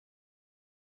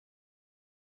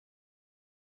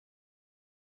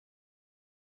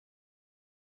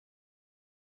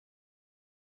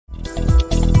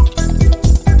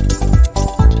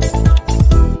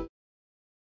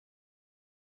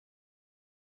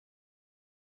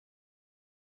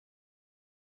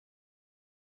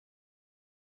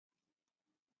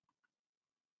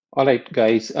All right,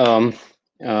 guys. Um,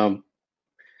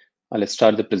 let's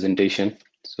start the presentation.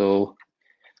 So,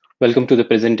 welcome to the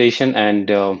presentation,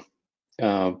 and uh,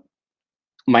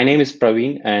 my name is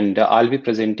Pravin, and I'll be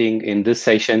presenting in this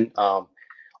session on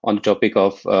the topic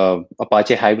of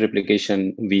Apache Hive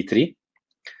Replication V3.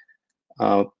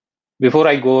 Uh, Before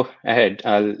I go ahead,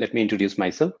 let me introduce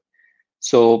myself.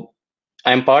 So,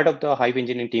 I'm part of the Hive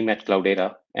engineering team at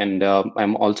Cloudera, and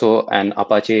I'm also an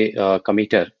Apache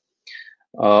committer.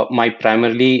 My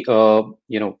primarily,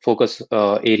 focus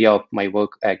area of my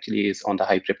work actually is on the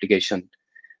Hive replication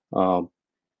uh,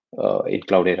 in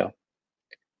Cloudera.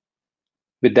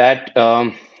 With that,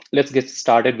 let's get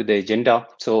started with the agenda.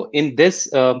 So in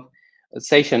this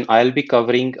session, I'll be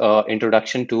covering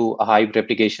introduction to Hive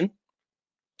replication,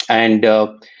 and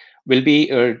we'll be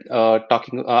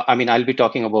talking. I'll be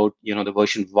talking about the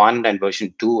version 1 and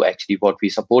version 2, actually what we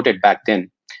supported back then,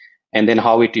 and then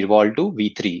how it evolved to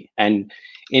V3. And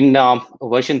in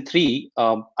version 3,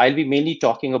 I'll be mainly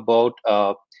talking about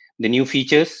the new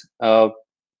features, the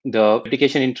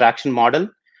application interaction model,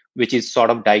 which is sort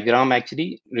of diagram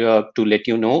actually to let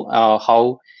you know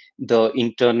how the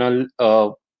internal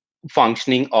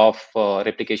functioning of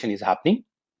replication is happening,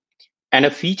 and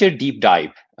a feature deep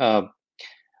dive.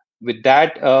 With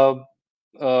that, I'll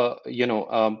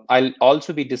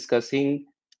also be discussing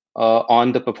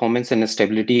on the performance and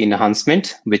stability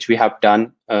enhancement, which we have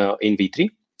done in V3,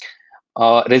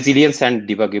 resilience and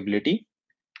debuggability,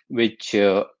 which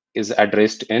is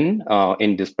addressed in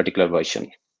this particular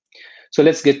version. So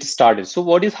let's get started. So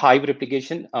what is Hive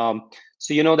replication?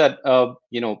 So you know that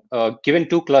given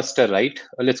two cluster, right?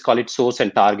 Let's call it source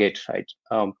and target, right?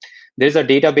 There's a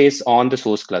database on the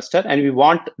source cluster, and we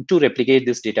want to replicate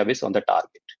this database on the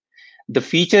target. The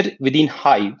feature within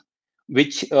Hive,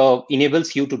 which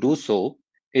enables you to do so,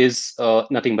 is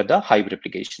nothing but the Hive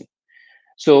replication.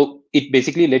 So it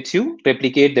basically lets you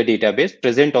replicate the database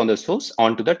present on the source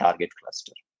onto the target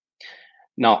cluster.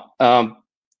 Now,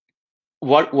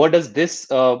 what does this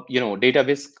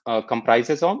database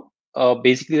comprises of?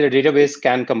 Basically, the database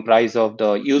can comprise of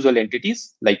the usual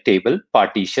entities like table,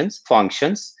 partitions,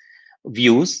 functions,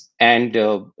 views, and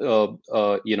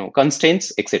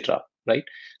constraints, etc. Right.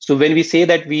 So when we say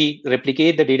that we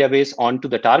replicate the database onto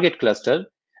the target cluster,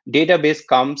 database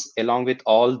comes along with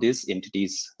all these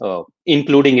entities,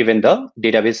 including even the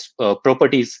database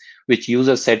properties which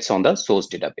user sets on the source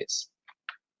database.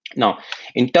 Now,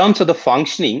 in terms of the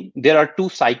functioning, there are two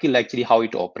cycles actually how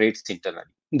it operates internally.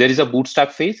 There is a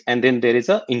bootstrap phase, and then there is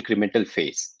a incremental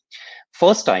phase.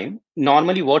 First time,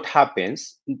 normally what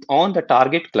happens on the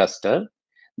target cluster,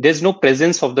 there's no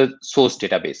presence of the source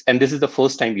database. And this is the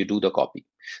first time you do the copy.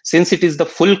 Since it is the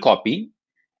full copy,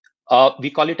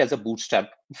 we call it as a bootstrap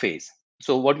phase.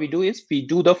 So what we do is we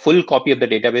do the full copy of the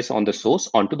database on the source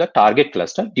onto the target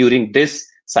cluster during this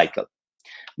cycle.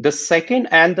 The second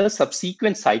and the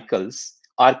subsequent cycles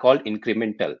are called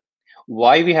incremental.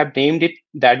 Why we have named it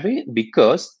that way?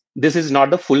 Because this is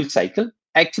not the full cycle.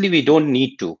 Actually, we don't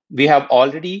need to. We have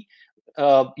already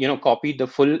copied the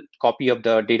full copy of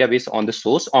the database on the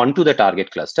source onto the target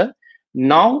cluster.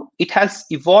 Now it has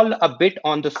evolved a bit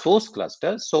on the source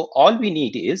cluster. So all we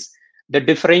need is the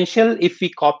differential. If we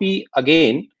copy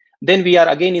again, then we are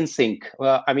again in sync.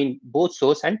 Both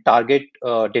source and target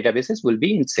databases will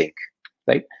be in sync,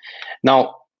 right?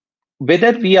 Now,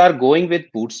 whether we are going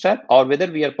with bootstrap or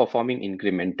whether we are performing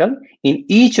incremental, in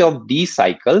each of these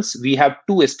cycles, we have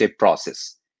two-step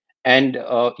process. And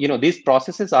these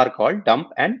processes are called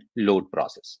dump and load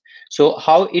process. So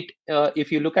how it,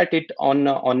 if you look at it on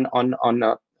a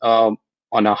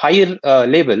higher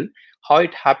level, how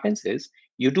it happens is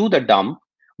you do the dump,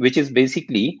 which is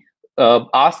basically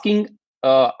asking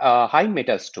a Hive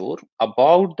meta store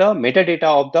about the metadata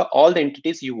of the all the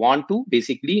entities you want to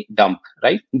basically dump,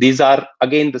 right? These are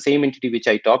again the same entity which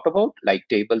I talked about, like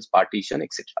tables, partition,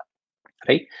 etc.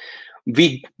 Right?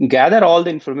 We gather all the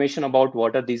information about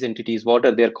what are these entities, what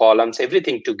are their columns,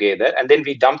 everything together, and then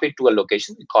we dump it to a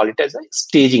location. We call it as a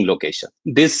staging location.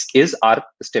 This is our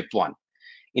step one.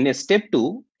 In a step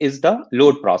 2 is the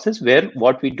load process, where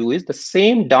what we do is the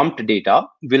same dumped data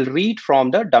will read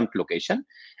from the dumped location,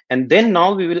 and then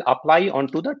now we will apply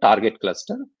onto the target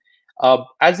cluster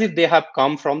as if they have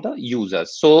come from the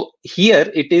users. So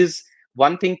here it is,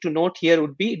 one thing to note here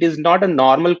would be, it is not a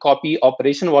normal copy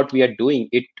operation what we are doing.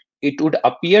 It would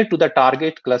appear to the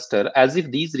target cluster as if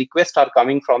these requests are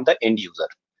coming from the end user,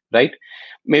 right?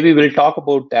 Maybe we'll talk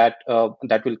about that.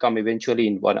 That will come eventually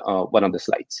in one of the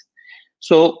slides.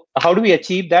 So how do we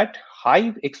achieve that?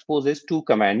 Hive exposes two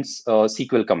commands,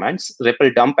 SQL commands,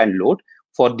 REPL dump and load,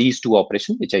 for these two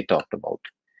operations, which I talked about.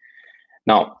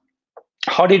 Now,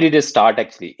 how did it start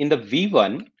actually? In the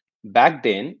V1, back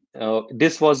then,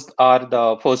 this was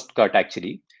the first cut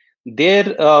actually.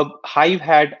 There, Hive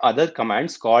had other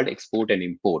commands called export and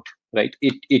import, right?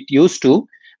 It used to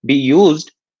be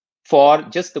used for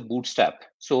just the bootstrap.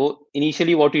 So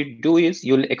initially what you do is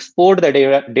you'll export the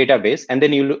database and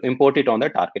then you'll import it on the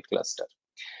target cluster.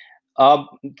 Uh,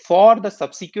 for the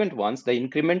subsequent ones, the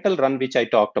incremental run which I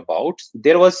talked about,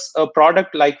 there was a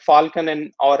product like Falcon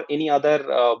and or any other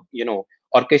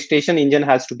orchestration engine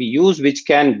has to be used, which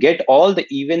can get all the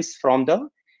events from the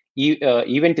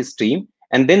event stream,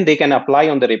 and then they can apply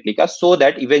on the replica so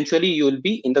that eventually you will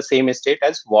be in the same state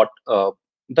as what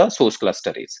the source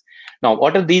cluster is. Now,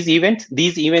 what are these events?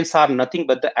 These events are nothing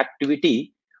but the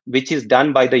activity which is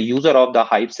done by the user of the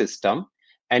Hive system,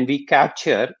 and we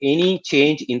capture any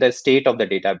change in the state of the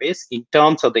database in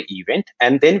terms of the event,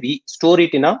 and then we store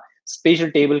it in a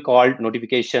special table called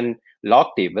notification log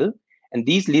table. And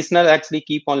these listeners actually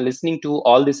keep on listening to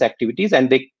all these activities, and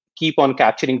they keep on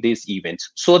capturing these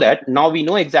events so that now we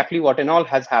know exactly what and all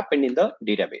has happened in the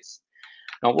database.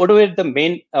 Now, what are the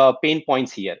main pain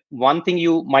points here? One thing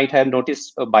you might have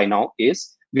noticed by now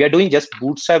is we are doing just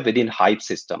bootstrap within Hive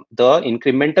system. The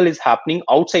incremental is happening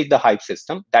outside the Hive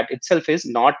system. That itself is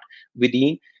not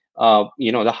within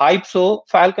the Hive. So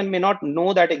Falcon may not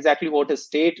know that exactly what is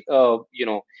state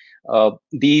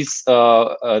these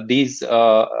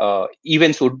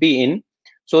events would be in.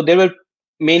 So there were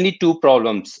mainly two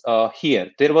problems here.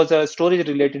 There was a storage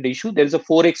related issue. There is a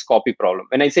 4x copy problem.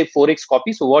 When I say 4x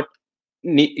copy, so what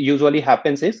usually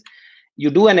happens is you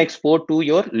do an export to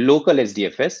your local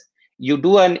SDFS, you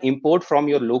do an import from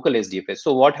your local SDFS.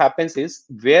 So what happens is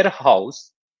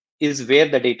warehouse is where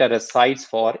the data resides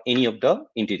for any of the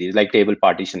entities like table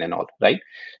partition and all, right?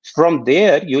 From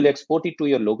there, you'll export it to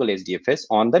your local SDFS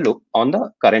on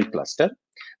the current cluster.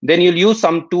 Then you'll use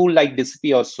some tool like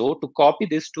DSP or so to copy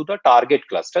this to the target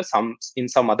cluster, in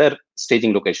some other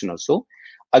staging location or so.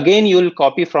 Again, you'll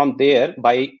copy from there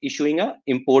by issuing a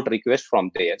import request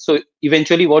from there. So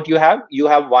eventually what you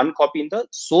have one copy in the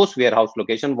source warehouse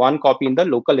location, one copy in the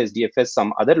local SDFS,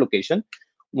 some other location,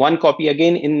 one copy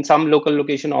again in some local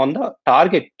location on the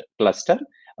target cluster,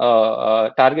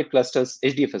 target cluster's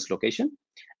SDFS location.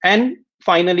 And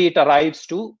finally, it arrives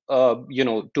to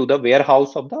to the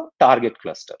warehouse of the target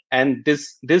cluster. And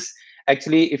this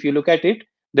actually, if you look at it,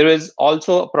 there is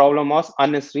also a problem of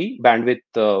unnecessary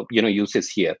bandwidth uses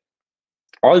here.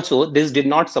 Also, this did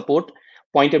not support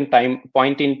point in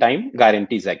time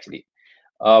guarantees actually.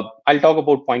 I'll talk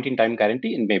about point in time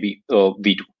guarantee in maybe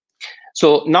V2.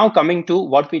 So now coming to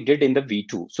what we did in the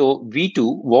V2. So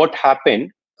V2, what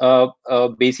happened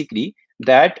basically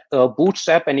that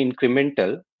bootstrap and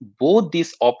incremental, both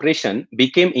these operation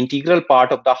became integral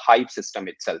part of the Hive system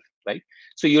itself, right?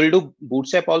 So you'll do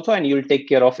bootstrap also, and you'll take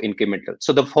care of incremental.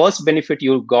 So the first benefit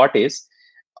you got is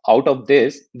out of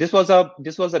this was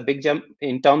a big jump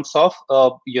in terms of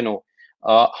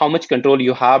how much control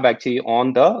you have actually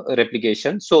on the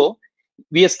replication. So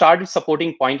we started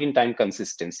supporting point in time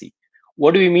consistency.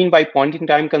 What do we mean by point in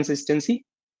time consistency?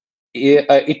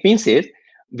 It means is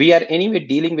we are anyway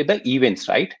dealing with the events,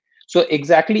 right? So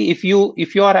exactly, if you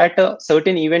are at a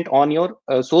certain event on your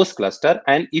source cluster,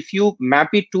 and if you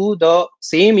map it to the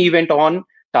same event on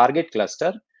target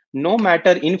cluster, no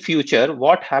matter in future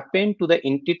what happened to the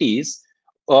entities,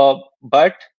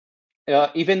 but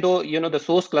even though the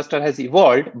source cluster has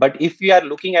evolved, but if we are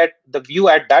looking at the view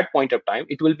at that point of time,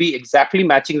 it will be exactly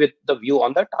matching with the view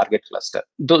on the target cluster.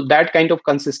 Though that kind of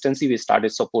consistency we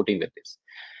started supporting with this.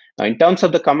 Now, in terms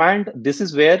of the command, this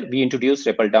is where we introduced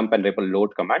REPL dump and REPL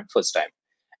load command first time.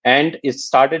 And it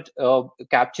started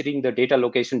capturing the data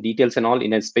location details and all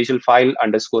in a special file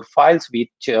underscore files, which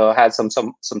has some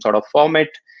sort of format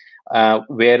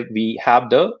where we have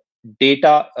the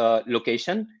data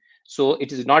location. So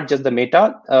it is not just the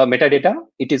metadata,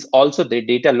 it is also the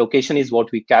data location is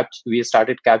what we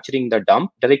started capturing the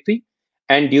dump directory.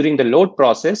 And during the load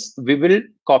process, we will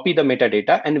copy the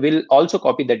metadata, and we'll also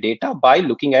copy the data by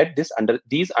looking at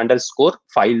these underscore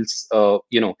files,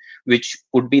 which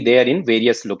would be there in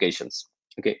various locations.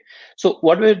 Okay. So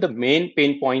what were the main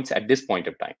pain points at this point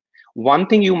of time? One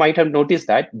thing you might have noticed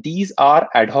that these are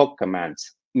ad hoc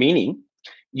commands, meaning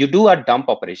you do a dump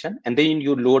operation and then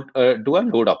you do a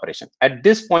load operation. At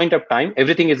this point of time,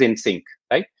 everything is in sync,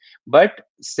 right? But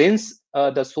since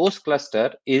the source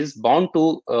cluster is bound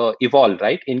to evolve,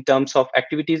 right, in terms of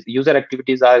activities, user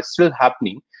activities are still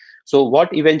happening. So what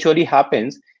eventually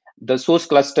happens, the source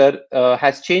cluster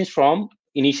has changed from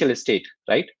initial state,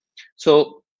 right?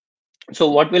 So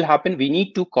what will happen, we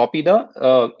need to copy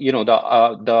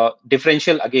the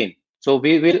differential again. So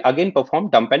we will again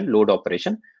perform dump and load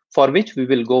operation for which we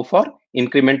will go for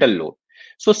incremental load.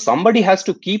 So somebody has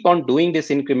to keep on doing this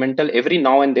incremental every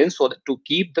now and then, so that to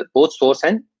keep both source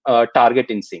and target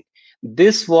in sync.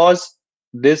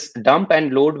 This dump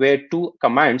and load were two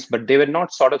commands, but they were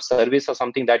not sort of service or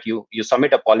something that you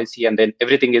submit a policy and then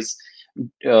everything is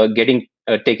getting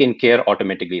taken care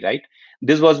automatically, right?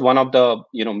 This was one of the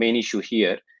main issue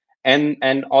here.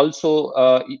 And also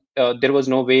there was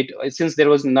no way to, since there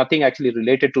was nothing actually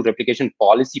related to replication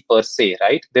policy per se,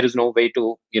 right? There is no way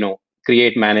to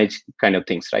create, manage kind of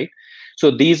things, right?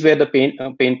 So these were the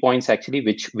pain points actually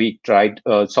which we tried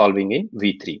solving in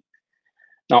V3.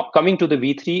 Now, coming to the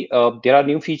V3, there are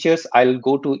new features. I'll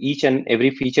go to each and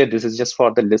every feature. This is just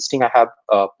for the listing I have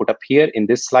put up here in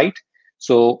this slide.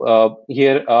 So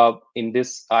here in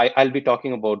this, I'll be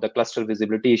talking about the cluster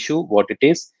visibility issue, what it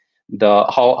is, the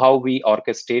how we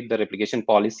orchestrate the replication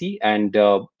policy, and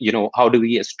how do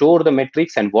we store the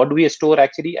metrics, and what do we store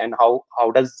actually, and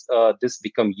how does this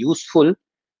become useful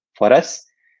for us.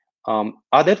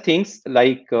 Other things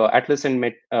like Atlas and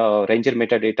Ranger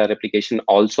metadata replication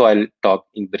also I'll talk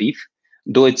in brief,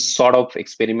 though it's sort of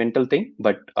experimental thing,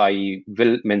 but I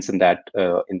will mention that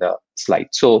in the slide.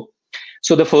 So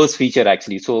the first feature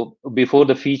actually, so before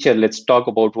the feature, let's talk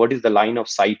about what is the line of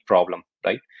sight problem,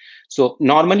 right? So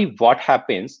normally what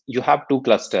happens, you have two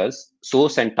clusters,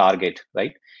 source and target,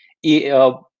 right?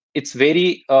 It's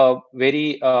very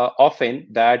often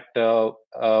that the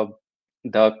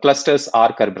clusters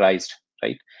are Kerberized,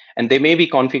 right? And they may be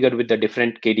configured with the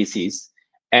different KDCs.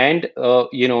 And,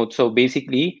 so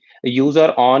basically a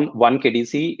user on one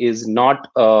KDC is not,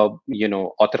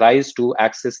 authorized to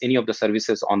access any of the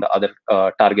services on the other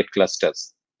target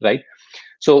clusters, right?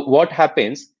 So what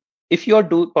happens if you're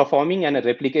performing a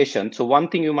replication? So one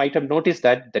thing you might have noticed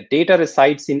that the data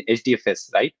resides in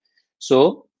HDFS, right?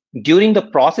 So during the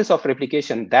process of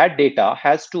replication, that data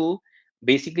has to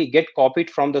basically get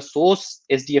copied from the source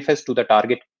SDFS to the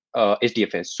target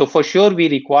SDFS. So for sure, we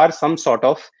require some sort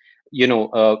of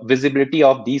visibility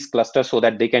of these clusters so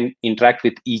that they can interact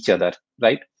with each other,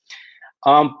 right?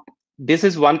 This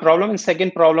is one problem. And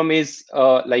second problem is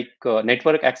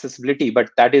network accessibility, but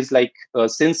that is like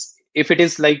since if it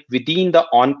is like within the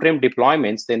on-prem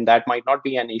deployments, then that might not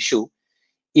be an issue.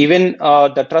 Even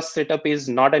the trust setup is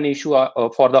not an issue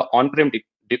for the on-prem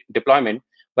deployment,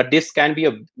 but this can be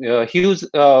a huge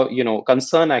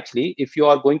concern actually if you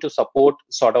are going to support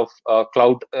sort of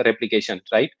cloud replication,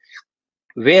 right?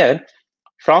 Where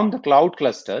from the cloud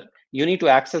cluster you need to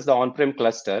access the on-prem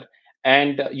cluster,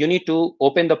 and you need to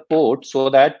open the port so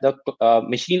that the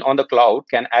machine on the cloud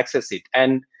can access it,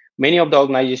 and many of the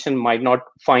organization might not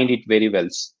find it very well.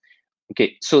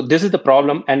 Okay, so this is the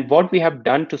problem, and what we have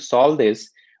done to solve this,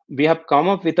 we have come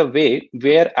up with a way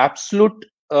where absolutely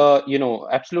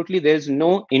there is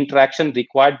no interaction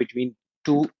required between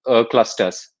two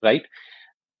clusters, right?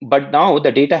 But now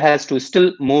the data has to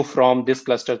still move from this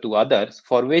cluster to others,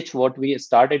 for which what we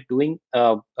started doing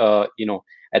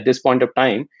at this point of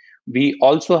time, we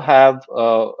also have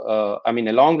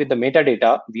along with the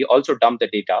metadata, we also dump the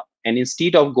data, and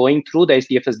instead of going through the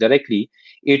HDFS directly,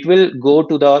 it will go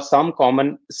to the some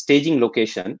common staging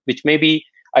location, which may be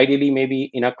ideally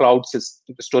maybe in a cloud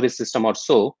storage system or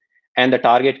so, and the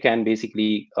target can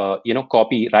basically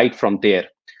copy right from there.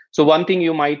 So one thing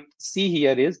you might see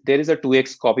here is there is a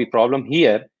 2x copy problem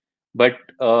here, but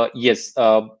yes,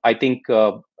 I think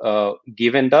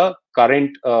given the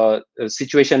current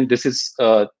situation, this is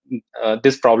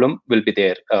this problem will be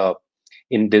there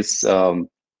in this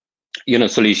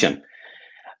solution.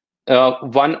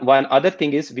 One other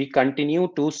thing is we continue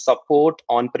to support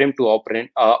on-prem to on-prem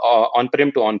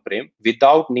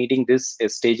without needing this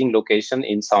staging location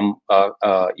in some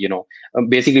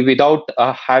basically without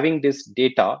having this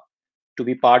data to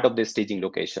be part of the staging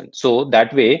location. So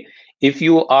that way, if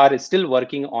you are still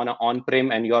working on an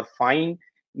on-prem and you're fine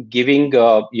giving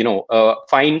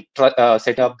fine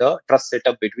set up the trust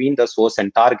setup between the source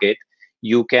and target,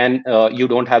 you can you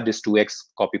don't have this 2x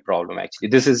copy problem. Actually,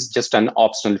 this is just an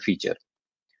optional feature.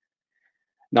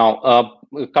 Now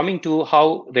coming to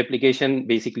how replication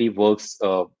basically works,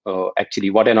 actually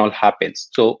what and all happens.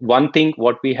 So one thing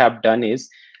what we have done is,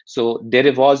 so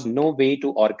there was no way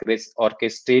to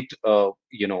orchestrate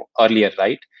earlier,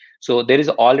 right? So there is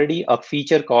already a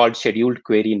feature called scheduled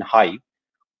query in Hive,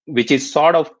 which is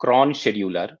sort of cron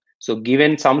scheduler. So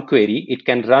given some query, it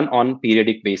can run on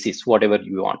periodic basis, whatever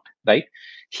you want, right?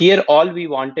 Here, all we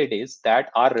wanted is that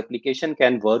our replication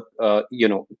can work,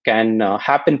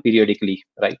 happen periodically,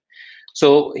 right?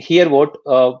 So here, what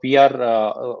we are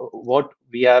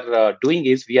doing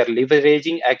is we are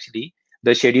leveraging actually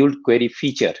the scheduled query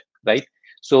feature, right?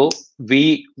 So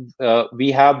we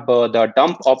have the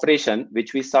dump operation,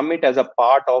 which we submit as a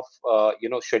part of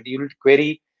scheduled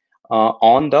query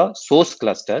on the source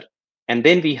cluster, and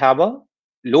then we have a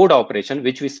load operation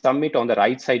which we submit on the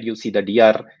right side. You see the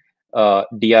dr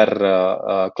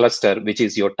cluster, which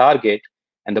is your target,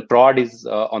 and the prod is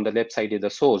on the left side is the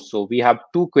source. So we have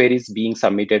two queries being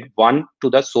submitted, one to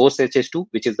the source HS2,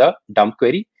 which is the dump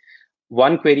query.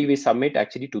 One query we submit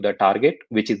actually to the target,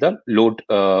 which is the load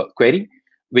query,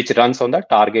 which runs on the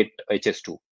target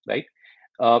HS2, right?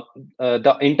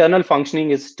 The internal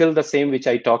functioning is still the same, which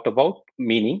I talked about,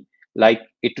 meaning like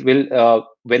it will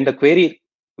when the query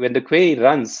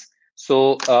runs,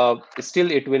 so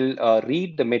still it will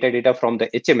read the metadata from the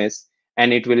HMS,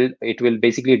 and it will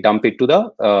basically dump it to the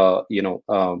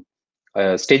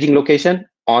staging location.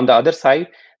 On the other side,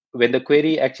 when the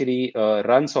query actually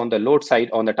runs on the load side,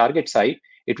 on the target side,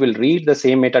 it will read the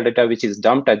same metadata which is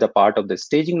dumped at the part of the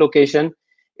staging location.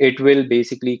 It will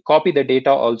basically copy the data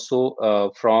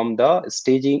also from the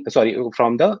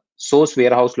source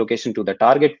warehouse location to the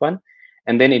target one,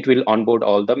 and then it will onboard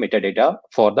all the metadata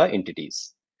for the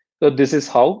entities. So this is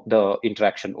how the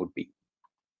interaction would be.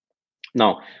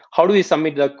 Now, how do we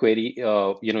submit the query,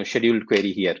 scheduled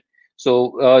query here?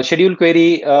 So scheduled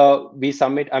query we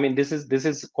submit. I mean, this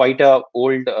is quite a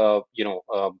old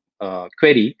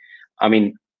query. I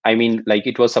mean, like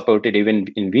it was supported even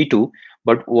in V2.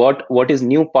 But what is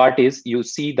new part is you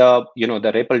see the the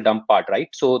REPL dump part, right?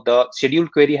 So the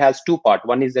scheduled query has two parts.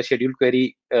 One is the scheduled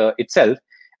query itself,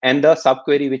 and the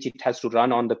subquery which it has to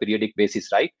run on the periodic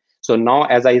basis, right? So now,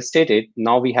 as I stated,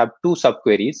 now we have two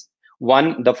subqueries.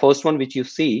 One, the first one which you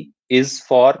see is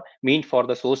meant for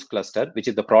the source cluster, which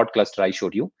is the prod cluster I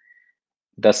showed you.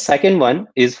 The second one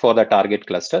is for the target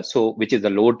cluster, so which is the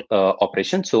load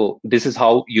operation. So this is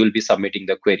how you'll be submitting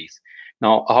the queries.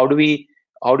 Now, how do we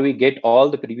get all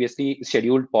the previously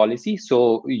scheduled policy?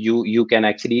 So you can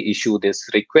actually issue this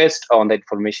request on the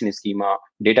information schema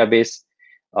database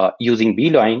using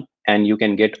beeline, and you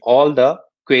can get all the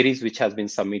queries which has been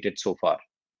submitted so far.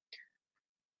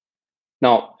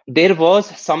 Now, there was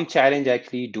some challenge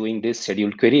actually doing this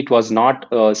scheduled query. It was not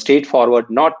straightforward.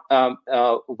 Not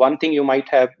one thing you might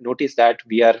have noticed that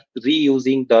we are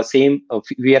reusing the same,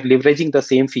 we are leveraging the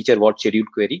same feature what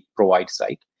scheduled query provides,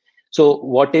 right? So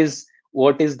what is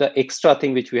the extra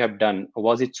thing which we have done?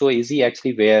 Was it so easy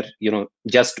actually where,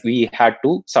 just we had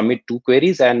to submit two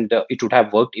queries and it would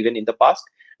have worked even in the past?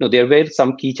 No, there were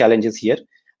some key challenges here,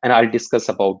 and I'll discuss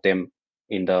about them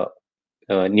in the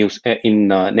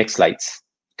next slides.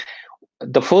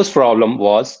 The first problem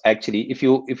was actually, if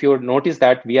you notice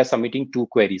that we are submitting two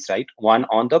queries, right? One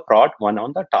on the prod, one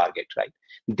on the target, right?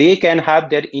 They can have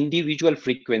their individual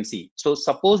frequency. So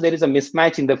suppose there is a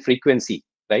mismatch in the frequency,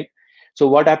 right? So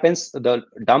what happens? The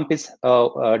dump is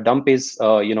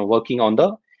working on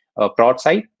the prod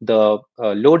side. The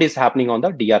load is happening on the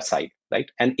DR side,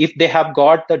 right? And if they have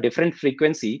got the different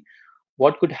frequency,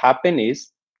 what could happen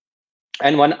is,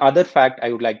 and one other fact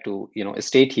I would like to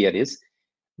state here is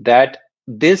that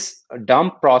this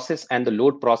dump process and the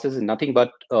load process is nothing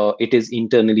but it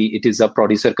is a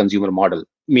producer consumer model,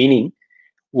 meaning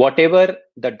whatever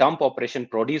the dump operation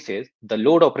produces, the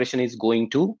load operation is going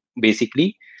to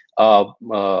basically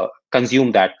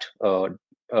consume that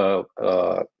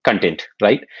content,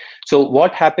 right? So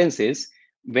what happens is,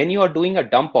 when you are doing a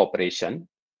dump operation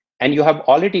and you have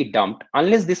already dumped,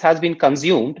 unless this has been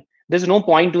consumed, there's no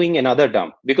point doing another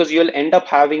dump, because you'll end up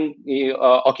having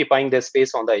occupying the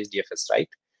space on the HDFS, right?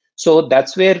 So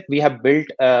that's where we have built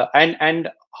and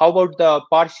how about the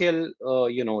partial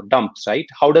dumps, right?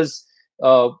 How does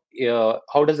a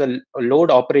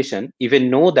load operation even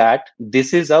know that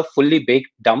this is a fully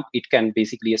baked dump? It can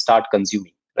basically start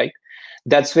consuming, right?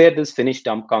 That's where this finished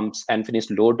dump comes, and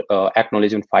finished load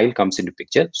acknowledgement file comes into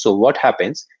picture. So what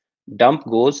happens? Dump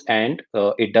goes and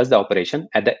it does the operation.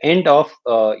 At the end of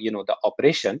the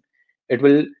operation, it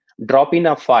will drop in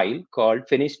a file called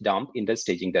finished dump in the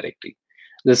staging directory.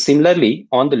 Similarly,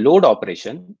 on the load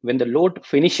operation, when the load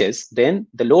finishes, then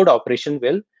the load operation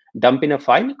will dump in a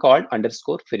file called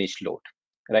 _finish load,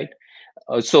 right?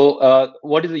 So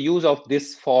what is the use of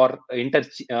this for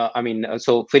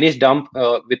so finish dump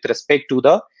with respect to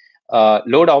the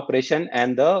load operation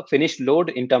and the finished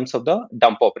load in terms of the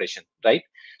dump operation, right?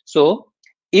 So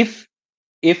if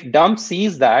dump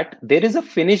sees that there is a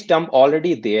finished dump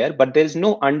already there, but there is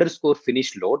no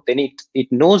 _finish load, then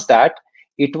it knows that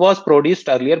it was produced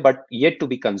earlier but yet to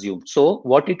be consumed. So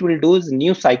what it will do is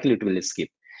new cycle it will skip.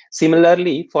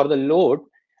 Similarly, for the load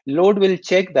will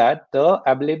check that the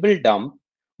available dump,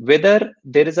 whether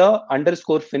there is a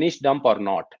 _finish dump or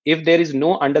not. If there is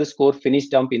no _finish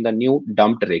dump in the new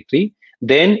dump directory,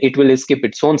 then it will skip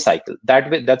its own cycle. That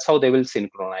way, that's how they will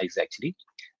synchronize actually.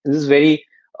 This is very,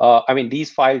 I mean,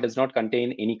 these file does not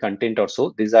contain any content or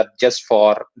so. These are just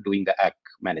for doing the ACK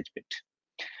management.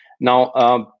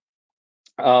 Now,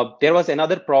 there was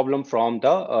another problem from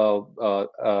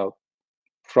the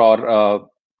for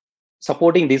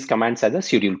supporting these commands as a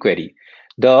schedule query.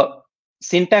 The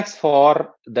syntax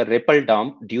for the REPL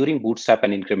dump during bootstrap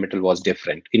and incremental was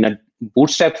different. In a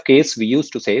bootstrap case, we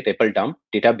used to say REPL dump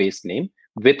database name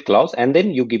with clause, and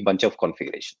then you give bunch of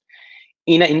configuration.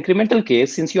 In an incremental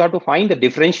case, since you have to find the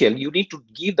differential, you need to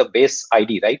give the base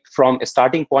ID, right? From a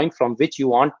starting point from which you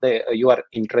want the, you are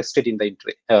interested in the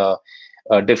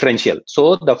differential.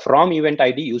 So the from event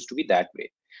ID used to be that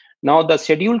way. Now the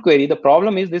schedule query, the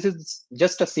problem is this is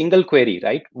just a single query,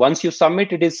 right? Once you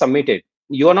submit, it is submitted.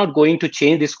 You are not going to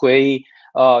change this query,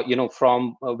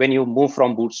 from when you move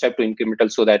from bootstrap to incremental,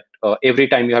 so that every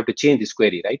time you have to change this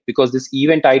query, right? Because this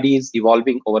event ID is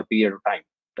evolving over a period of time,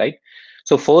 right?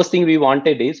 So first thing we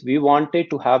wanted is we wanted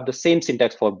to have the same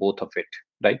syntax for both of it,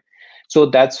 right? So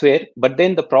that's where, but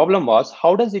then the problem was,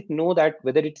 how does it know that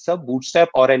whether it's a bootstrap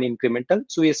or an incremental?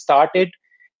 So we started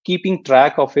keeping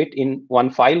track of it in one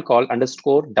file called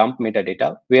 _dump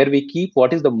metadata, where we keep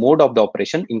what is the mode of the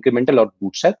operation, incremental or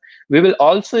bootstrap. We will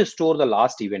also store the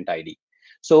last event ID.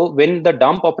 So when the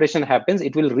dump operation happens,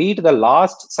 it will read the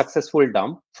last successful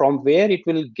dump from where it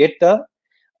will get the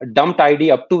dumped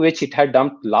ID up to which it had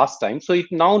dumped last time. So it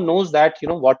now knows that,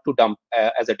 what to dump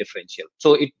as a differential.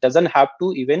 So it doesn't have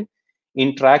to even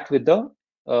interact with the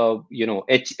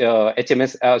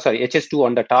HS2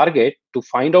 on the target to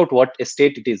find out what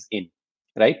state it is in,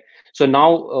 right? So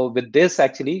now with this,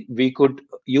 actually, we could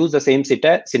use the same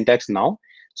syntax now.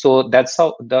 So that's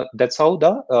how the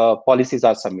policies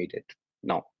are submitted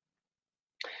now.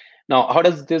 Now, how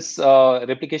does this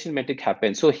replication metric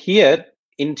happen? So here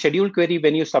in schedule query,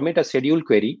 when you submit a schedule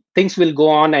query, things will go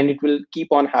on and it will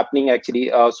keep on happening actually.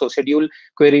 So schedule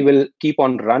query will keep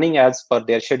on running as per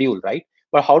their schedule, right?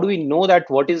 But how do we know that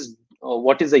what is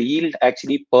the yield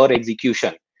actually per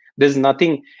execution? There's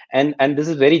nothing, and this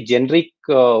is very generic,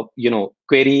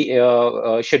 query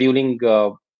scheduling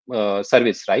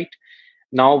service, right?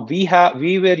 Now we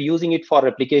were using it for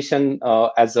replication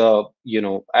as a,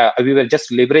 we were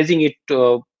just leveraging it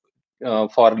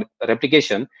for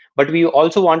replication, but we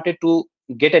also wanted to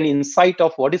get an insight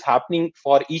of what is happening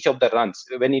for each of the runs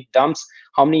when it dumps,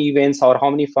 how many events or how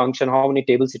many function, how many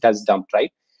tables it has dumped, right?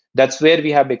 That's where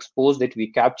we have exposed it.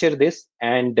 We capture this,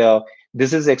 and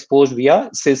this is exposed via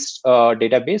sys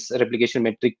database replication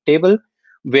metric table,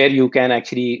 where you can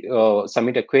actually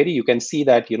submit a query. You can see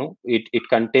that it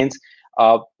contains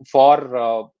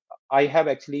for I have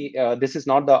actually, this is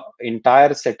not the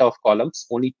entire set of columns,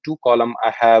 only 2 columns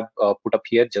I have put up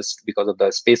here just because of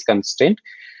the space constraint.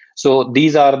 So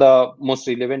these are the most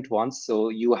relevant ones. So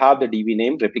you have the DB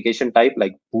name, replication type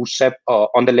like bootstrap.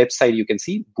 On the left side, you can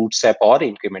see bootstrap or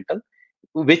incremental,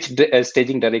 which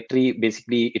staging directory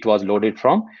basically it was loaded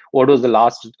from, what was the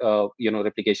last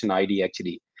replication ID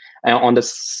actually. On the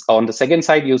second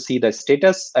side, you see the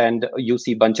status, and you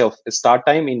see bunch of start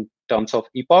time in terms of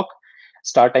epoch,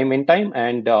 start time, end time,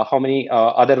 and how many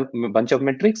other bunch of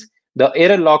metrics. The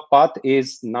error log path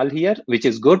is null here, which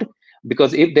is good,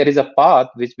 because if there is a path,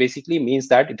 which basically means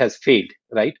that it has failed,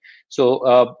 right?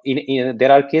 So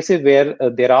there are cases where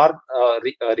there are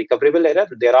recoverable error,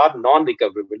 there are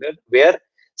non-recoverable error, where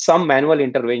some manual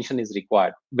intervention is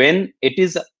required. When it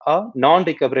is a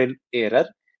non-recoverable error,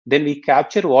 then we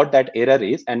capture what that error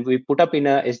is, and we put up in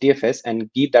a SDFS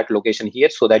and give that location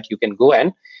here, so that you can go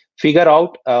and figure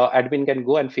out, admin can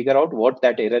go and figure out what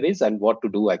that error is and what to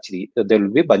do. Actually, there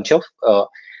will be a bunch of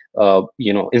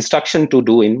instruction to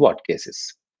do in what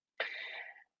cases.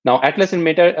 Now, Atlas and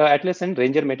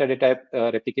Ranger metadata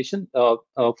replication.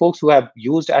 Folks who have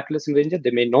used Atlas and Ranger, they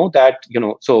may know that,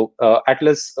 so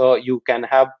Atlas, you can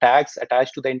have tags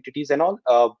attached to the entities and all.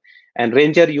 And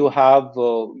Ranger, you have,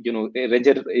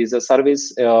 Ranger is a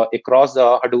service across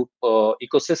the Hadoop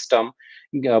ecosystem,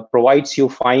 provides you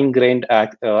fine-grained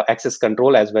access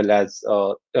control as well as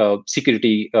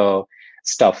security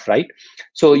stuff, right?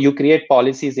 So you create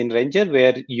policies in Ranger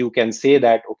where you can say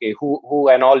that, okay, who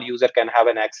and all user can have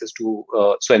an access to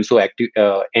so and so active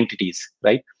entities,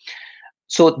 right?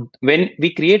 So when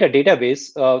we create a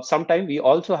database, sometimes we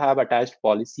also have attached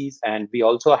policies, and we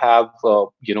also have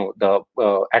the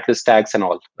Atlas tags and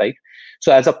all, right?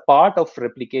 So as a part of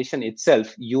replication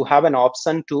itself, you have an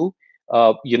option to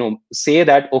say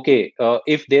that, okay,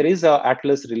 if there is a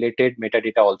Atlas related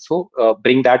metadata also,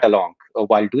 bring that along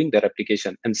while doing the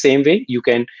replication. And same way, you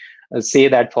can say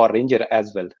that for Ranger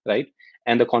as well, right?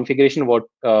 And the configuration, what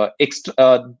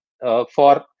extra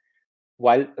for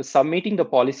while submitting the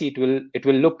policy, it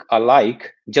will look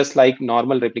alike, just like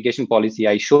normal replication policy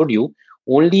I showed you.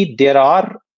 Only there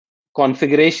are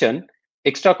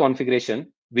extra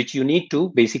configuration, which you need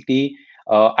to basically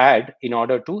add in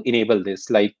order to enable this.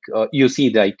 Like you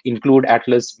see, like include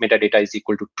atlas metadata is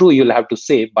equal to true. You'll have to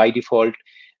say by default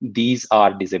these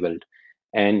are disabled.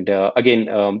 And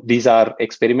again, these are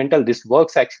experimental. This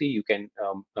works actually. You can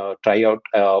try out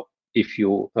if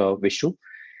you wish to.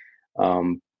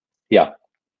 Yeah.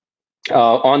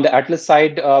 On the Atlas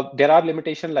side, there are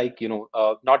limitations, like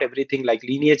not everything like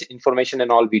lineage information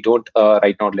and all we don't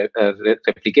right now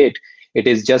replicate. It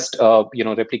is just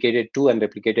replicated to and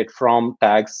replicated from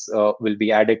tags will be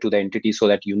added to the entity, so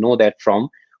that you know that from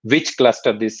which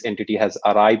cluster this entity has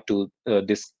arrived to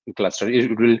this cluster.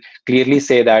 It will clearly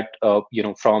say that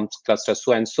from cluster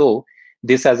so and so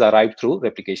this has arrived through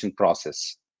replication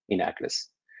process in Atlas.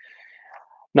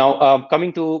 Now,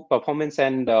 coming to performance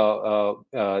and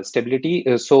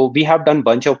stability, so we have done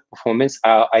bunch of performance.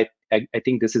 I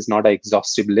think this is not an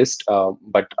exhaustive list,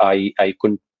 but I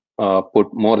couldn't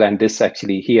put more than this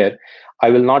actually here. I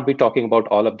will not be talking about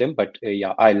all of them, but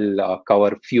yeah, I'll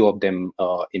cover a few of them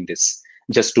in this,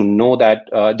 just to know that,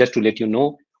 just to let you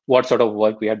know what sort of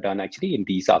work we have done actually in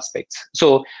these aspects.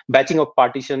 So batching of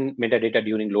partition metadata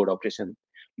during load operation.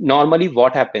 Normally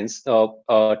what happens, a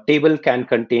table can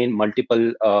contain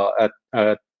multiple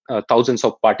thousands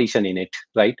of partition in it,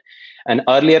 right? And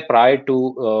earlier, prior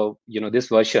to this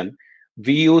version,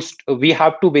 we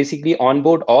have to basically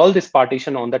onboard all this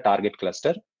partition on the target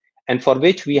cluster, and for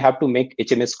which we have to make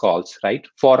HMS calls, right?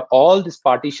 For all this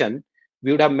partition,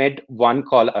 we would have made one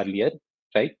call earlier,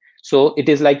 right? So it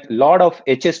is like a lot of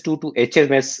HS2 to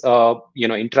HMS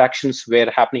interactions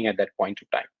were happening at that point of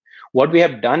time. What we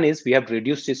have done is we have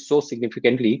reduced it so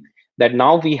significantly that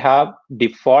now we have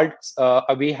defaults.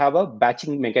 We have a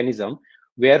batching mechanism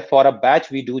where for a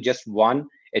batch we do just one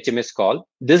HMS call.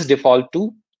 This default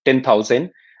to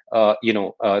 10,000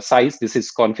 size. This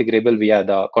is configurable via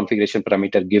the configuration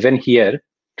parameter given here.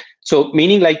 So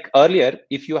meaning like earlier,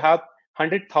 if you have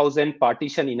 100,000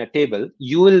 partition in a table,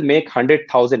 you will make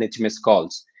 100,000 HMS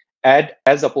calls.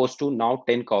 As opposed to now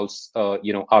 10 calls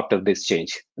after this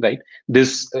change, right?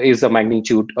 This is the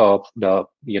magnitude of the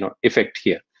effect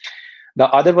here. The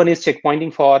other one is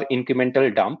checkpointing for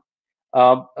incremental dump.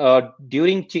 So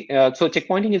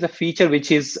checkpointing is a feature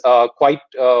which is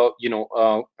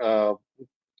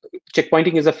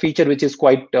checkpointing is a feature which is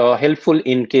quite helpful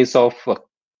in case of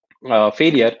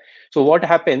failure. So what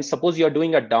happens, suppose you're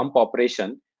doing a dump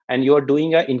operation and you're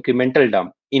doing an incremental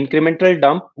dump. Incremental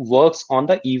dump works on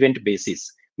the event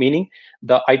basis, meaning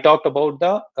I talked about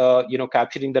the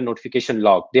capturing the notification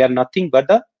log. They are nothing but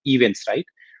the events, right?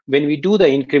 When we do the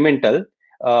incremental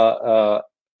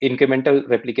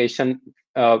replication,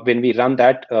 when we run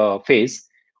that phase,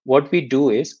 what we do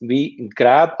is we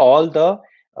grab all the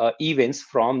events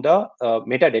from the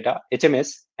metadata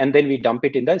HMS, and then we dump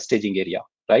it in the staging area,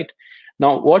 right?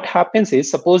 Now, what happens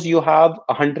is, suppose you have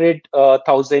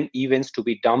 100,000 events to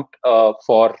be dumped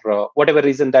for whatever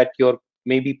reason that your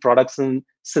maybe production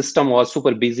system was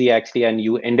super busy actually, and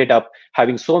you ended up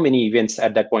having so many events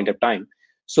at that point of time.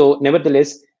 So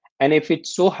nevertheless, and if it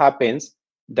so happens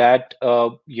that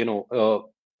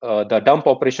the dump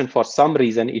operation for some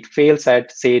reason it fails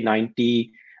at say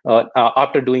 90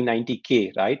 after doing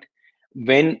 90K, right?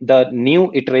 When the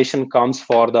new iteration comes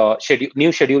for the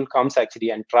new schedule comes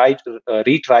actually and try to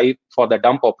retry for the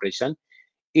dump operation,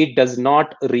 it does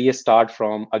not restart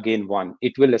from again one.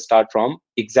 It will start from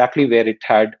exactly where it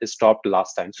had stopped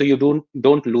last time. So you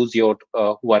don't lose your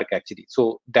work actually.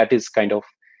 So that is kind of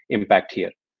impact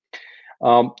here.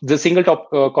 The single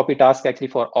copy task actually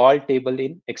for all table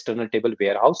in external table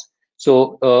warehouse.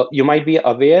 So you might be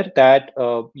aware that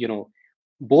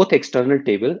both external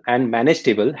table and managed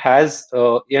table has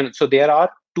so there are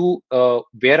two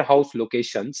warehouse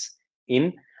locations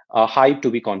in Hive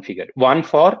to be configured. One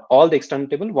for all the external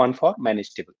table, one for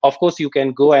managed table. Of course, you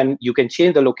can go and you can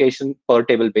change the location per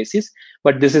table basis,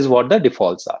 but this is what the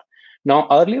defaults are. Now,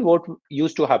 earlier what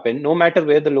used to happen, no matter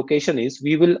where the location is,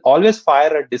 we will always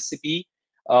fire a DCP,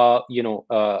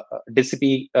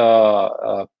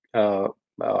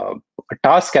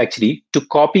 task actually to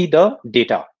copy the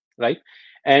data, right?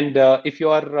 And if you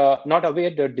are not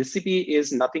aware, the DCP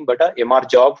is nothing but a MR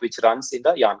job which runs in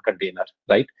the yarn container,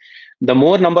 right? The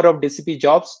more number of DCP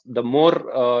jobs, the more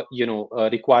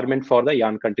requirement for the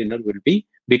yarn container will be,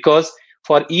 because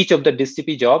for each of the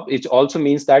DCP job, it also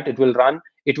means that it will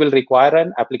require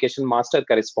an application master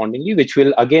correspondingly, which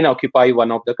will again occupy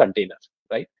one of the containers,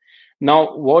 right?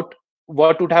 Now, what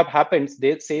what would have happened,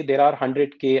 they say there are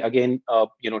 100k again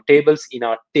tables in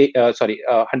a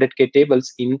 100k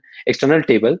tables in external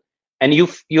table, and you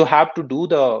have to do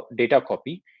the data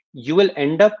copy, you will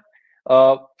end up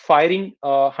firing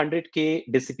 100k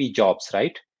DCP jobs,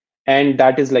 right? And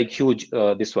that is like huge,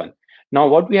 this one. Now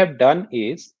what we have done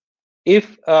is,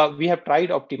 if we have tried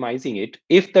optimizing it,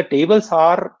 if the tables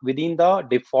are within the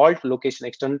default location,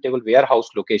 external table warehouse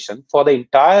location, for the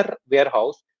entire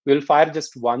warehouse, we'll fire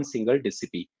just one single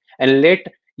DCP and let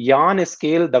yarn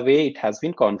scale the way it has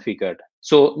been configured.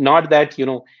 So not that,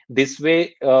 this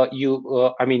way,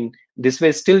 this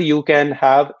way still you can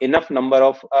have enough number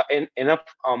of enough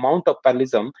amount of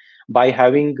parallelism by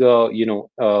having the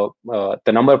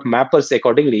number of mappers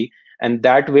accordingly, and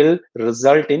that will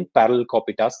result in parallel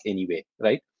copy task anyway,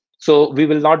 right? So we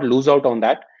will not lose out on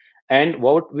that. And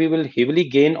what we will heavily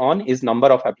gain on is number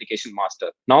of application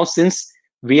master. Now, since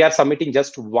we are submitting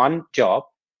just one job,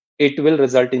 it will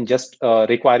result in just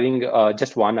requiring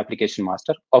just one application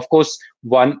master. Of course,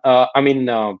 that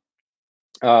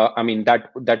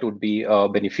would be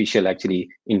beneficial actually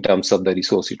in terms of the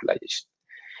resource utilization.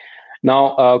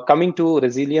 Now, coming to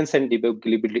resilience and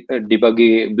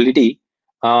debuggability,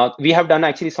 we have done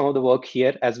actually some of the work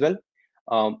here as well.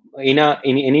 In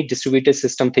any distributed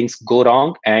system, things go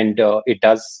wrong, and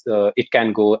it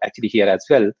can go actually here as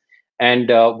well. And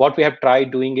what we have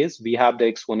tried doing is, we have the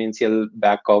exponential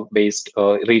backup based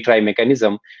retry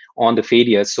mechanism on the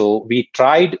failure. So we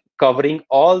tried covering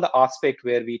all the aspect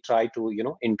where we try to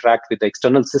interact with the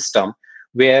external system,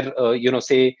 where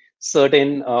say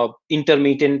certain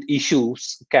intermittent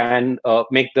issues can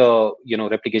make the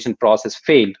replication process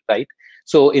fail, right?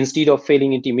 So instead of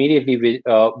failing it immediately,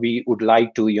 we would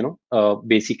like to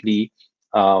basically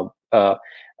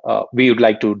we would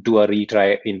like to do a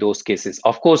retry in those cases.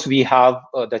 Of course, we have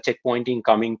the checkpointing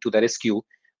coming to the rescue,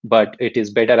 but it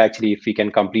is better actually if we can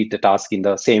complete the task in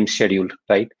the same schedule,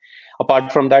 right?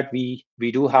 Apart from that, we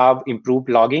do have improved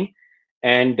logging,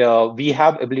 and we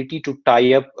have ability to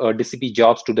tie up DCP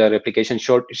jobs to the replication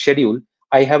schedule.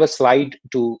 I have a slide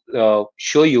to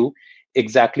show you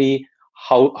exactly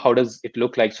how does it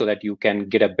look like, so that you can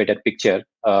get a better picture,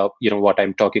 what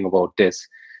I'm talking about this.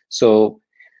 So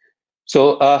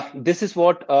this is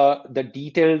what the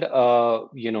detailed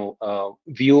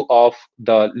view of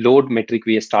the load metric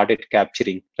we started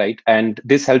capturing, right? And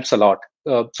this helps a lot.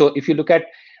 So if you look at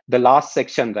the last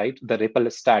section, right, the ripple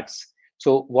stats.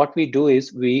 So what we do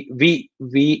is we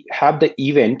have the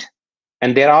event,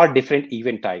 and there are different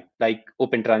event type, like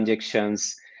open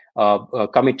transactions,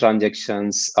 commit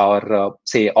transactions, or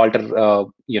say alter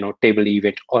table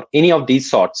event, or any of these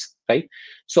sorts, right?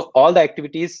 So all the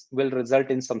activities will result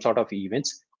in some sort of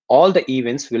events. All the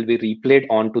events will be replayed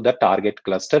onto the target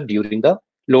cluster during the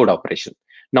load operation.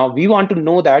 Now we want to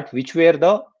know that which were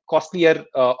the costlier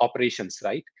operations,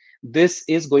 right? This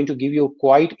is going to give you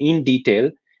quite in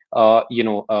detail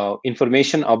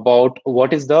information about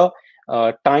what is the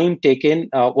time taken,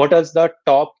 what is the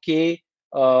top k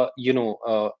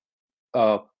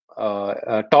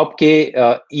top k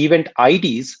event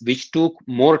IDs which took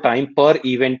more time per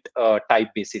event type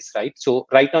basis, right? So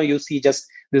right now you see, this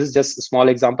is just a small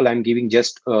example. I'm giving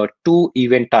just 2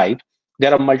 event type.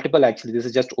 There are multiple actually. This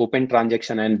is just open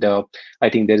transaction, and I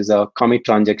think there is a commit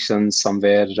transaction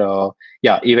somewhere.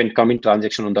 Event commit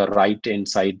transaction on the right hand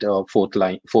side, fourth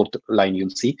line you'll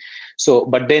see. So,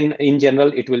 but then in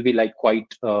general, it will be like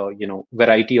quite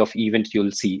variety of events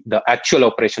you'll see, the actual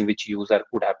operation which user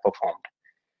would have performed.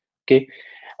 Okay,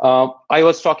 I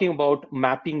was talking about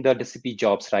mapping the DCP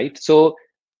jobs, right? So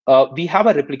we have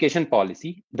a replication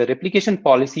policy. The replication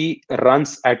policy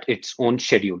runs at its own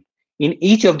schedule. In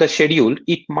each of the schedule,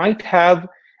 it might have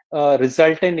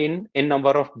resulted in a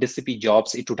number of DCP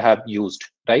jobs it would have used,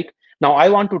 right? Now I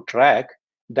want to track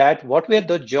that what were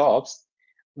the jobs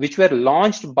which were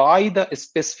launched by the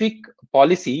specific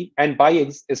policy and by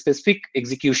a specific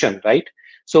execution, right?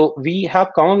 So we have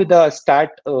come up with a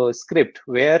stat script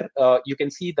where you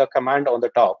can see the command on the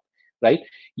top, right?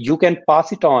 You can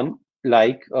pass it on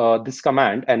like this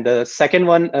command, and the second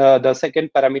one, the second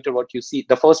parameter, what you see,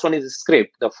 the first one is a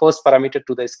script. The first parameter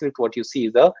to the script, what you see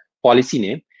is the policy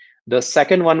name. The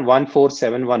second one,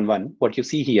 14711, what you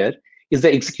see here is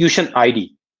the execution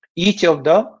ID. Each of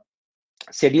the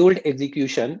scheduled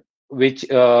execution which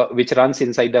runs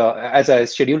inside the as a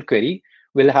scheduled query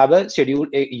will have a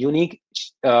unique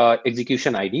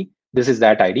execution ID. This is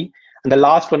that ID. And the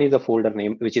last one is the folder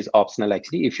name, which is optional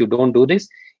actually. If you don't do this,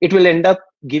 it will end up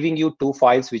giving you 2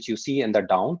 files which you see in the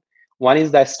down. One is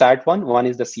the stat one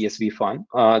is the CSV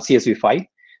file.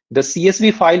 The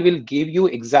CSV file will give you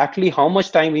exactly how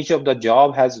much time each of the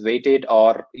job has waited,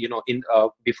 or in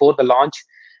before the launch,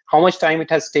 how much time it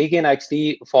has taken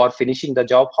actually for finishing the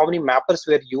job, how many mappers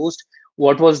were used,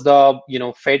 what was the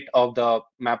fate of the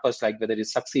mappers, like whether it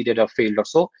succeeded or failed or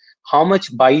so, how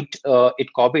much byte it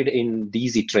copied in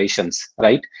these iterations,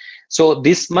 right? So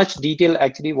this much detail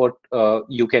actually what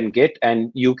you can get,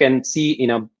 and you can see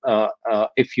in a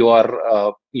if you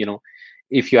are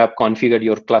if you have configured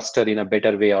your cluster in a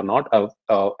better way or not,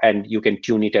 and you can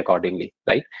tune it accordingly,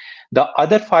 right? The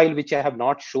other file which I have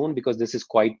not shown, because this is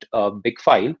quite a big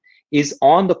file, is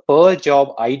on the per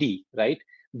job ID, right?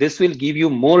 This will give you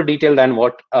more detail than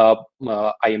what I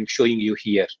am showing you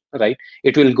here, right?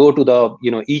 It will go to the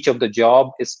each of the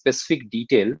job is specific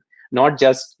detail, not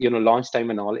just launch time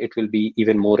and all. It will be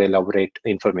even more elaborate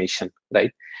information,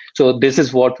 right? So this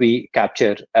is what we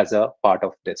capture as a part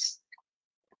of this.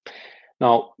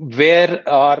 Now, where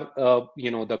are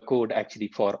the code actually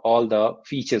for all the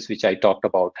features which I talked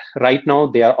about? Right now,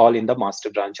 they are all in the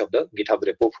master branch of the GitHub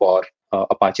repo for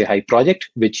Apache Hive project,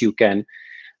 which you can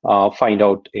find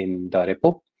out in the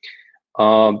repo.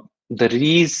 The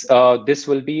release, this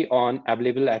will be on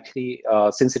available actually,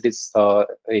 since it is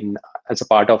in as a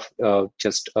part of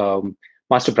just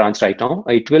master branch right now.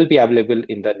 It will be available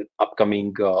in the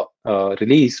upcoming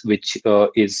release, which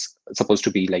is supposed to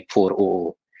be like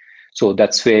 4.0. So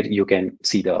that's where you can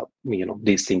see the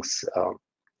these things.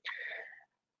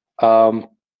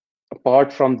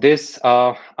 Apart from this,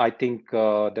 I think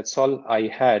that's all I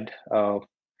had.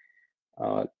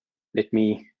 Let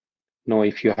me know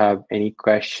if you have any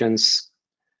questions.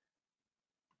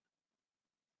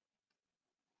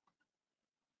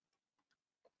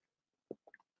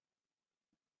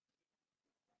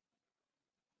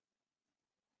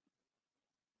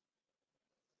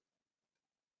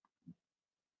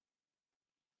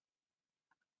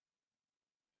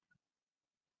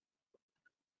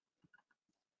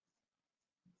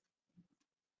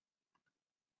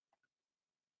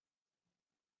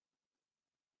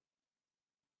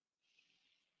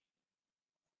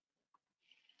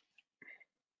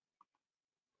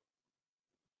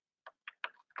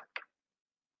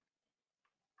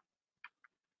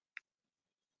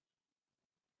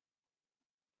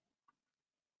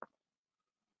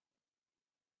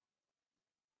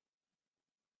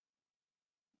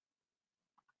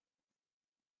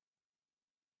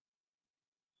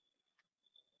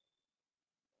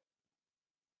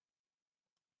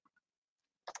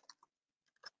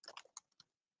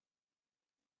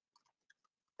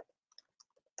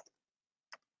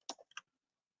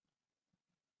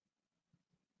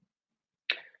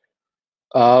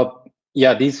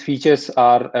 Yeah, these features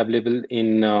are available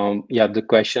in, yeah, the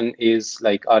question is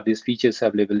like, are these features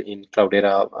available in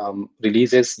Cloudera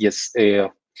releases? Yes,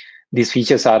 these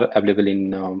features are available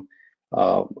in,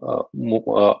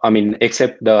 I mean,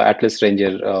 except the Atlas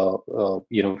Ranger,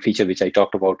 feature which I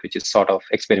talked about, which is sort of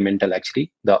experimental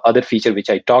actually. The other feature which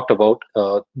I talked about,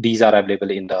 these are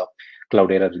available in the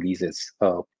Cloudera releases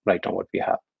right now, what we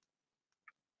have.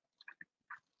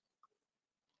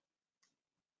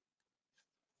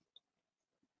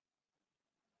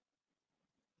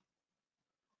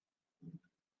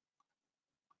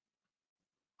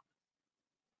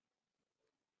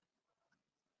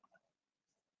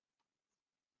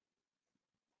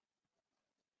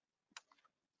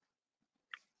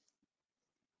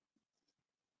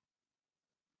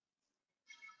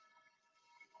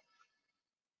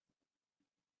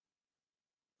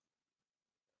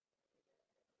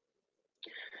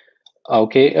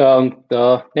 Okay,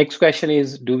 the next question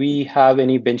is, do we have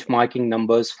any benchmarking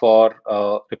numbers for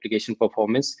replication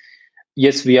performance?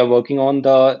 Yes, we are working on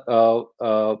the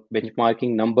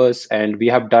benchmarking numbers, and we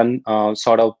have done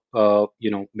sort of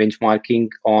benchmarking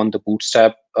on the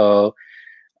bootstrap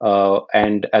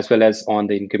and as well as on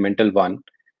the incremental one.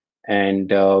 And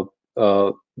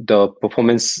the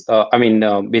performance, I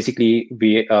mean, basically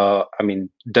we, I mean,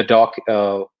 the doc,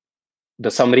 the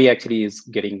summary actually is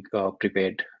getting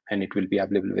prepared, and it will be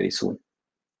available very soon.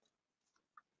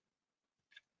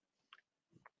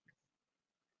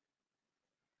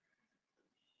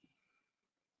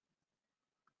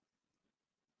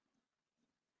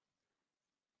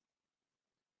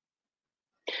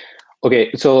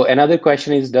 Okay, so another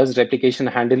question is, does replication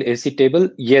handle AC table?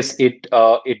 Yes, it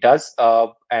does,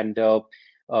 and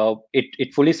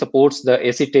it fully supports the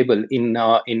AC table.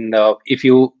 If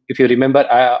you remember,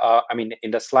 I mean,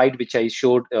 in the slide which I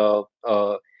showed,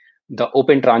 the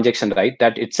open transaction, right?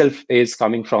 That itself is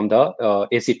coming from the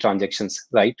AC transactions,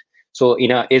 right? So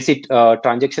in a AC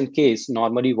transaction case,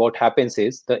 normally what happens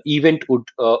is the event would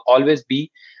always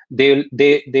be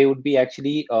they would be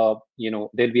actually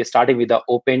they'll be starting with the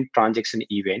open transaction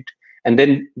event, and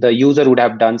then the user would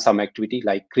have done some activity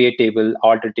like create table,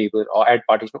 alter table, or add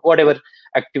partition, whatever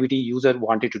activity user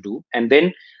wanted to do, and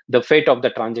then the fate of the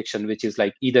transaction, which is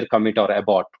like either commit or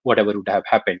abort, whatever would have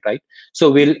happened, right?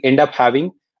 So we'll end up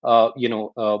having a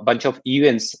bunch of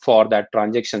events for that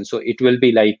transaction. So it will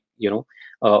be like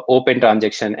open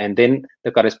transaction, and then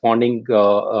the corresponding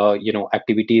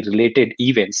activity related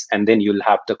events, and then you'll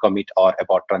have the commit or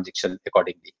abort transaction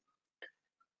accordingly.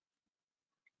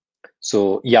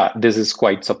 So yeah, this is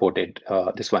quite supported,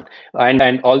 this one.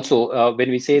 And also when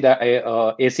we say that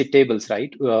ACID tables,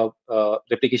 right,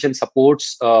 replication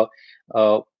supports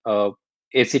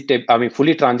ACID table, I mean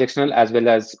fully transactional as well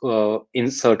as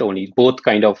insert only, both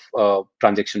kind of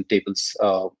transaction tables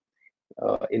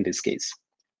in this case.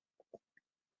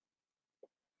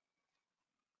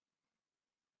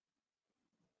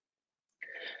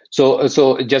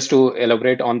 So just to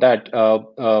elaborate on that,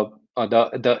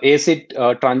 the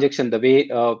ACID transaction, the way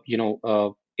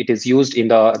it is used in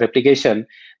the replication,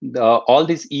 all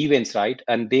these events, right,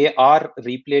 and they are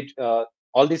replayed.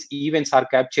 All these events are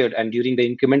captured, and during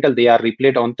the incremental, they are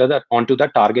replayed onto the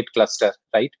target cluster,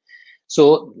 right?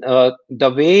 So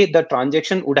the way the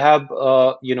transaction would have,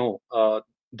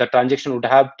 the transaction would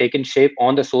have taken shape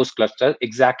on the source cluster,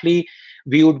 exactly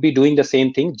we would be doing the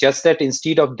same thing, just that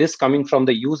instead of this coming from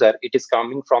the user, it is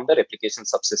coming from the replication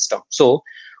subsystem. So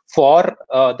for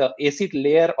the ACID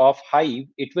layer of Hive,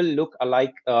 it will look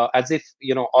like as if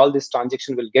all this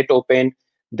transaction will get opened,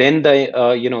 then the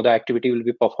the activity will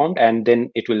be performed, and then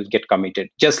it will get committed,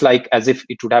 just like as if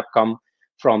it would have come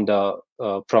from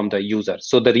the user.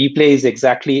 So the replay is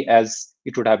exactly as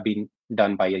it would have been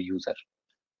done by a user.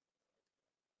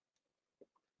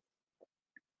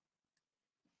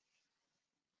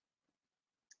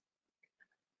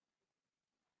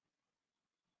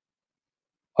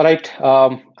 All right.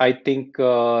 I think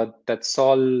that's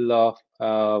all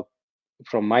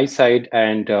from my side.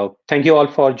 And thank you all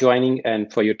for joining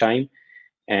and for your time.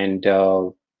 And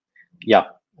yeah,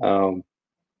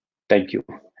 thank you.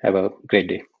 Have a great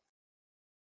day.